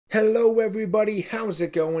Hello everybody, how's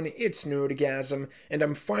it going? It's NerdGasm, and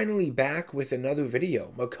I'm finally back with another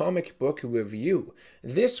video, a comic book review.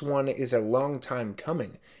 This one is a long time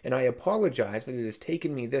coming, and I apologize that it has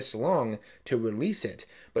taken me this long to release it,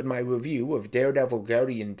 but my review of Daredevil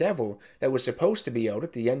Guardian Devil that was supposed to be out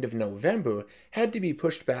at the end of November had to be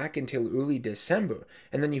pushed back until early December,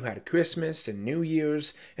 and then you had Christmas and New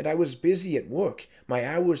Year's, and I was busy at work. My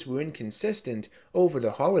hours were inconsistent over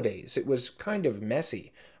the holidays. It was kind of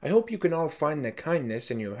messy. I hope you can all find the kindness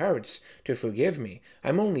in your hearts to forgive me.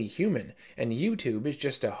 I'm only human, and YouTube is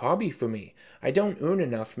just a hobby for me. I don't earn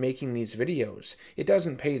enough making these videos. It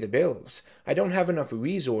doesn't pay the bills. I don't have enough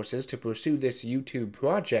resources to pursue this YouTube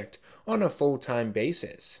project on a full-time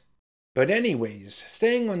basis. But anyways,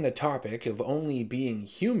 staying on the topic of only being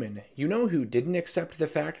human, you know who didn't accept the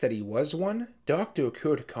fact that he was one? Dr.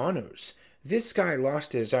 Curt Connors. This guy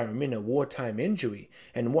lost his arm in a wartime injury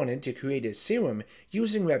and wanted to create a serum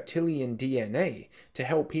using reptilian DNA to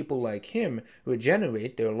help people like him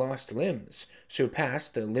regenerate their lost limbs, surpass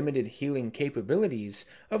the limited healing capabilities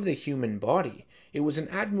of the human body. It was an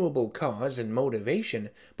admirable cause and motivation,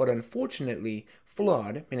 but unfortunately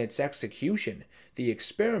flawed in its execution. The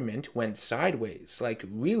experiment went sideways, like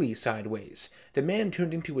really sideways. The man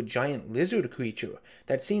turned into a giant lizard creature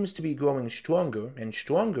that seems to be growing stronger and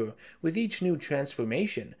stronger with each new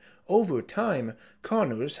transformation. Over time,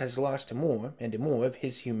 Connors has lost more and more of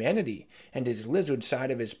his humanity, and his lizard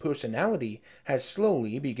side of his personality has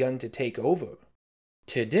slowly begun to take over.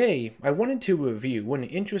 Today, I wanted to review an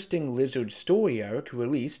interesting lizard story arc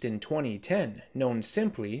released in 2010, known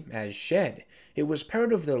simply as Shed. It was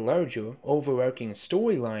part of the larger, overarching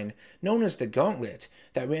storyline known as the Gauntlet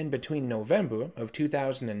that ran between November of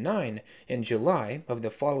 2009 and July of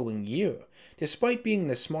the following year. Despite being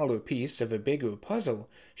the smaller piece of a bigger puzzle,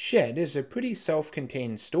 Shed is a pretty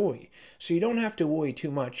self-contained story, so you don't have to worry too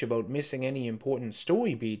much about missing any important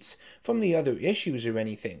story beats from the other issues or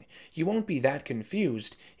anything. You won't be that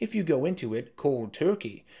confused if you go into it cold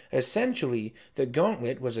turkey. Essentially, the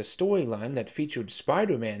Gauntlet was a storyline that featured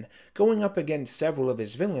Spider-Man going up against several of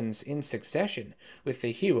his villains in succession, with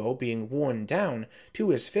the hero being worn down to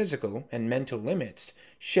his physical and mental limits.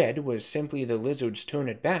 Shed was simply the Lizard's turn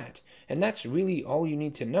at bat, and that's really all you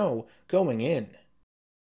need to know going in.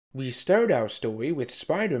 We start our story with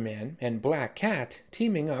Spider-Man and Black Cat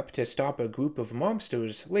teaming up to stop a group of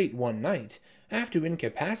mobsters late one night. After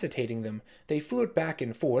incapacitating them, they flirt back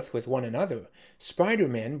and forth with one another.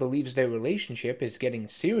 Spider-Man believes their relationship is getting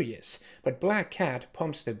serious, but Black Cat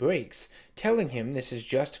pumps the brakes, telling him this is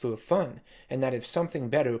just for fun, and that if something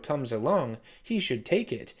better comes along, he should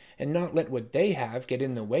take it, and not let what they have get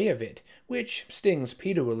in the way of it, which stings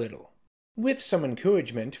Peter a little. With some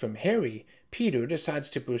encouragement from Harry, Peter decides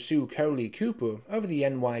to pursue Carly Cooper of the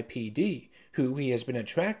NYPD, who he has been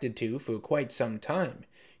attracted to for quite some time.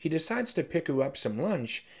 He decides to pick her up some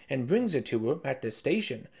lunch and brings it to her at the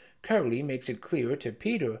station. Carly makes it clear to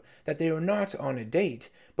Peter that they are not on a date,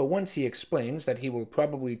 but once he explains that he will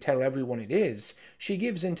probably tell everyone it is, she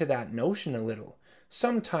gives into that notion a little.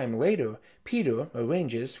 Sometime later, Peter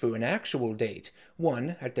arranges for an actual date,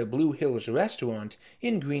 one at the Blue Hills restaurant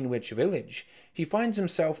in Greenwich Village. He finds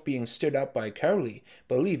himself being stood up by Carly,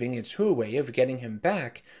 believing it's her way of getting him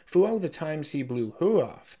back for all the times he blew her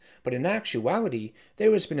off. But in actuality,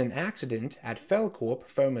 there has been an accident at Felcorp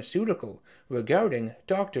Pharmaceutical regarding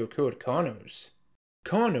Dr. Curt Connors.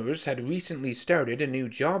 Connors had recently started a new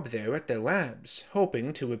job there at the labs,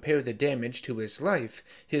 hoping to repair the damage to his life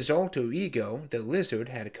his alter ego, the Lizard,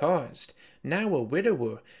 had caused. Now a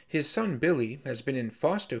widower, his son Billy has been in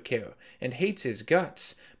foster care and hates his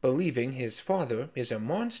guts, believing his father is a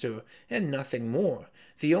monster and nothing more.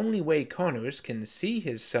 The only way Connors can see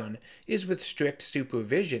his son is with strict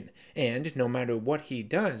supervision, and no matter what he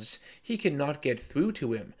does, he cannot get through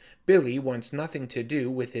to him. Billy wants nothing to do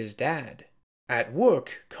with his dad. At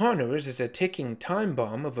work, Connors is a ticking time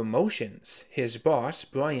bomb of emotions. His boss,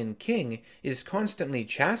 Brian King, is constantly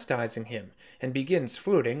chastising him and begins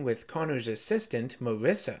flirting with Connors' assistant,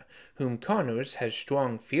 Marissa, whom Connors has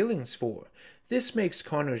strong feelings for. This makes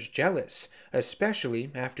Connors jealous, especially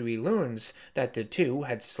after he learns that the two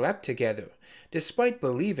had slept together. Despite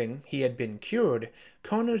believing he had been cured,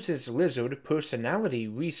 Connors' lizard personality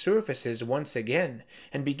resurfaces once again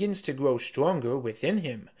and begins to grow stronger within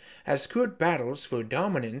him. As Curt battles for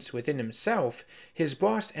dominance within himself, his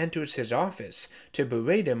boss enters his office to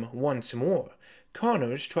berate him once more.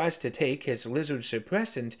 Connors tries to take his lizard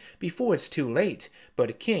suppressant before it's too late,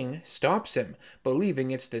 but King stops him,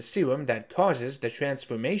 believing it's the serum that causes the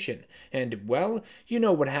transformation. And, well, you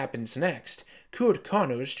know what happens next. Kurt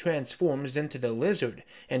Connors transforms into the lizard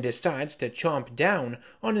and decides to chomp down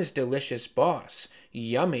on his delicious boss.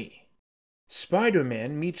 Yummy.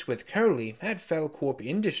 Spider-Man meets with Curly at Felcorp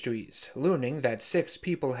Industries, learning that 6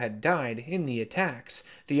 people had died in the attacks,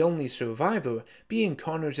 the only survivor being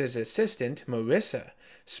Connors' assistant, Marissa.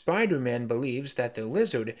 Spider-Man believes that the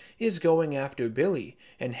lizard is going after Billy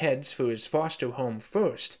and heads for his foster home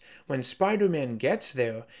first. When Spider-Man gets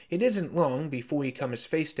there, it isn't long before he comes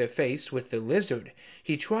face to face with the lizard.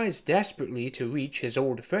 He tries desperately to reach his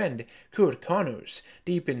old friend, Kurt Connors,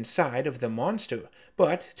 deep inside of the monster,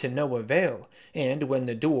 but to no avail, and when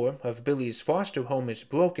the door of Billy's foster home is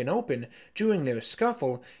broken open during their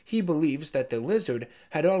scuffle, he believes that the lizard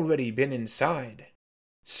had already been inside.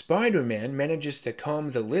 Spider-Man manages to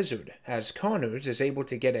calm the lizard, as Connors is able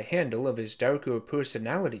to get a handle of his darker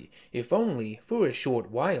personality, if only for a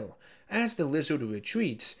short while. As the lizard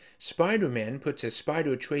retreats, Spider-Man puts a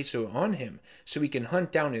spider tracer on him so he can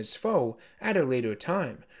hunt down his foe at a later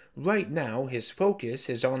time. Right now, his focus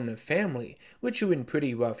is on the family, which are in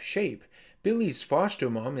pretty rough shape. Billy's foster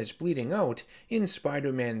mom is bleeding out in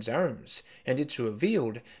Spider-Man's arms, and it's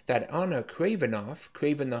revealed that Anna Kravinoff,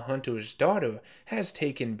 Kraven the Hunter's daughter, has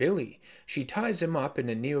taken Billy. She ties him up in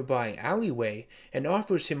a nearby alleyway and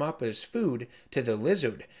offers him up as food to the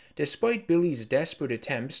lizard. Despite Billy's desperate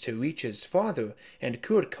attempts to reach his father and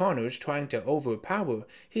Kurt Connors trying to overpower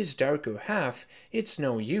his darker half, it's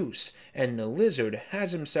no use, and the lizard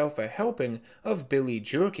has himself a helping of Billy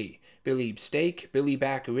jerky. Billy steak, Billy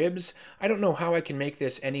back ribs. I don't know how I can make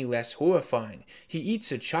this any less horrifying. He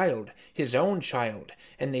eats a child, his own child,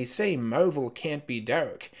 and they say Marvel can't be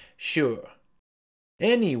dark. Sure.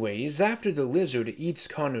 Anyways, after the lizard eats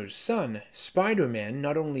Connor's son, Spider-Man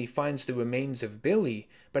not only finds the remains of Billy,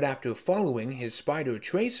 but after following his spider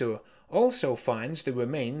tracer, also finds the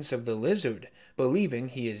remains of the lizard, believing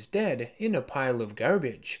he is dead in a pile of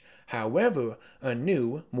garbage. However, a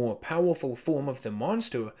new, more powerful form of the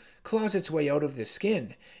monster claws its way out of the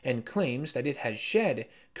skin and claims that it has shed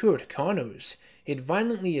Kurt Connors. It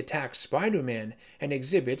violently attacks Spider-Man and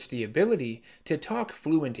exhibits the ability to talk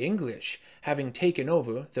fluent English, having taken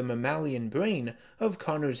over the mammalian brain of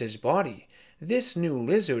Connors' body. This new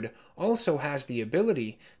lizard also has the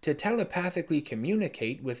ability to telepathically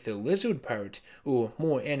communicate with the lizard part, or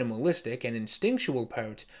more animalistic and instinctual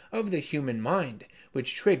part, of the human mind,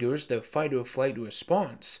 which triggers the fight-or-flight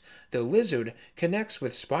response. The lizard connects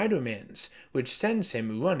with Spider-Man's, which sends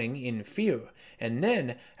him running in fear, and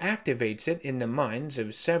then activates it in the minds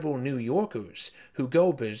of several New Yorkers, who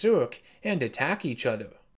go berserk and attack each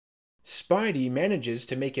other. Spidey manages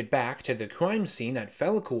to make it back to the crime scene at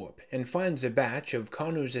Felcorp and finds a batch of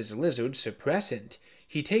Connors' lizard suppressant.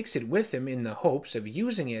 He takes it with him in the hopes of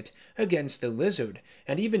using it against the lizard,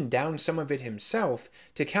 and even downs some of it himself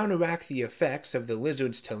to counteract the effects of the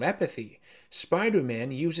lizard's telepathy. Spider-Man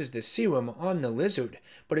uses the serum on the lizard,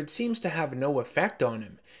 but it seems to have no effect on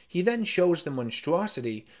him. He then shows the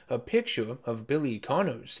monstrosity a picture of Billy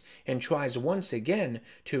Connors, and tries once again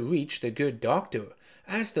to reach the good doctor.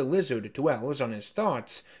 As the lizard dwells on his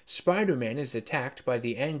thoughts, Spider-Man is attacked by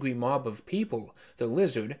the angry mob of people the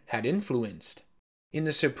lizard had influenced. In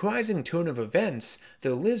the surprising turn of events,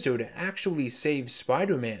 the lizard actually saves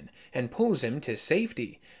Spider-Man and pulls him to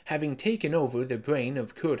safety. Having taken over the brain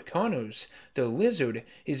of Kurt Connors, the lizard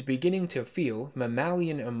is beginning to feel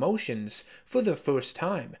mammalian emotions for the first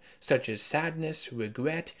time, such as sadness,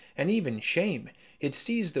 regret, and even shame. It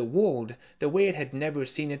sees the world the way it had never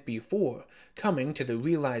seen it before, coming to the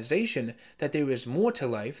realization that there is more to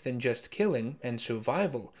life than just killing and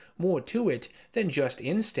survival, more to it than just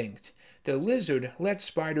instinct. The lizard lets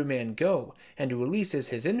Spider-Man go and releases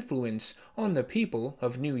his influence on the people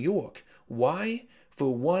of New York. Why?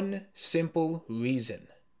 For one simple reason.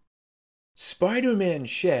 Spider-Man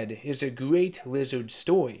Shed is a great lizard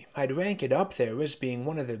story. I'd rank it up there as being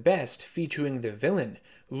one of the best featuring the villain.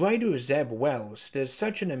 Writer Zeb Wells does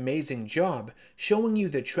such an amazing job showing you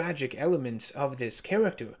the tragic elements of this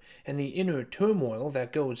character and the inner turmoil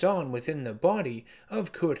that goes on within the body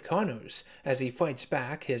of Kurt Connors as he fights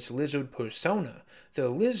back his lizard persona. The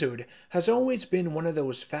lizard has always been one of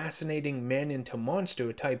those fascinating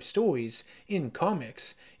man-into-monster type stories in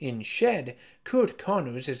comics. In Shed, Kurt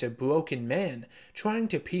Connors is a broken man trying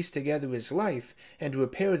to piece together his life and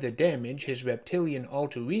repair the damage his reptilian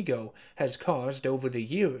alter ego has caused over the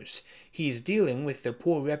years. years. He's dealing with the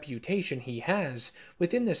poor reputation he has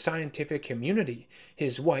within the scientific community.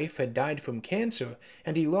 His wife had died from cancer,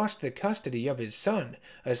 and he lost the custody of his son,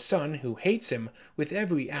 a son who hates him with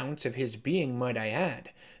every ounce of his being, might I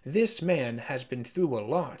add. This man has been through a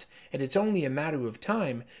lot, and it's only a matter of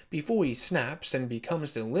time before he snaps and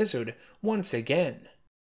becomes the lizard once again.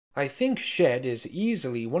 I think Shed is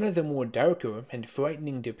easily one of the more darker and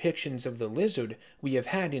frightening depictions of the lizard we have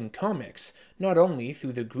had in comics, not only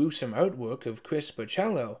through the gruesome artwork of Chris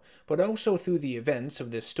Bachalo, but also through the events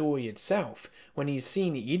of the story itself, when he's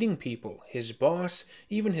seen eating people, his boss,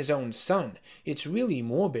 even his own son. It's really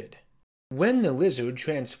morbid. When the lizard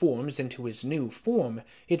transforms into his new form,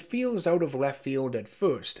 it feels out of left field at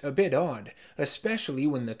first, a bit odd, especially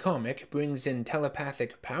when the comic brings in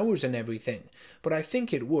telepathic powers and everything, but I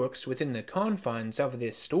think it works within the confines of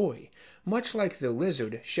this story. Much like the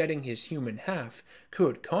lizard shedding his human half,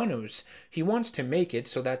 Kurt Connors, he wants to make it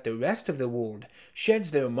so that the rest of the world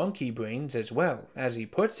sheds their monkey brains as well, as he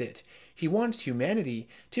puts it. He wants humanity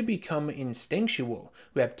to become instinctual,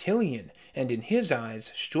 reptilian, and in his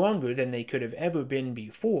eyes, stronger than they could have ever been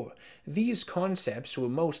before. These concepts were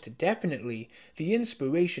most definitely the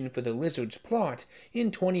inspiration for the lizard's plot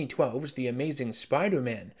in 2012's The Amazing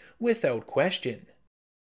Spider-Man, without question.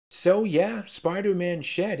 So yeah, Spider-Man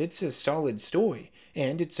Shed, it's a solid story,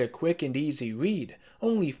 and it's a quick and easy read,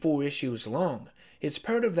 only 4 issues long. It's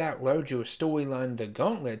part of that larger storyline The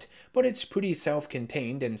Gauntlet, but it's pretty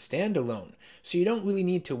self-contained and standalone, so you don't really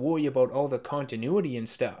need to worry about all the continuity and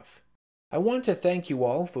stuff. I want to thank you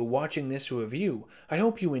all for watching this review. I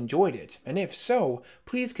hope you enjoyed it, and if so,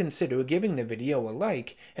 please consider giving the video a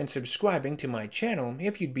like and subscribing to my channel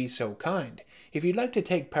if you'd be so kind. If you'd like to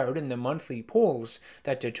take part in the monthly polls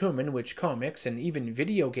that determine which comics and even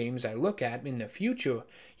video games I look at in the future,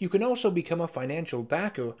 you can also become a financial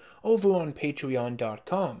backer over on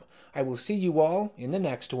Patreon.com. I will see you all in the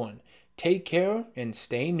next one. Take care and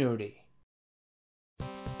stay nerdy.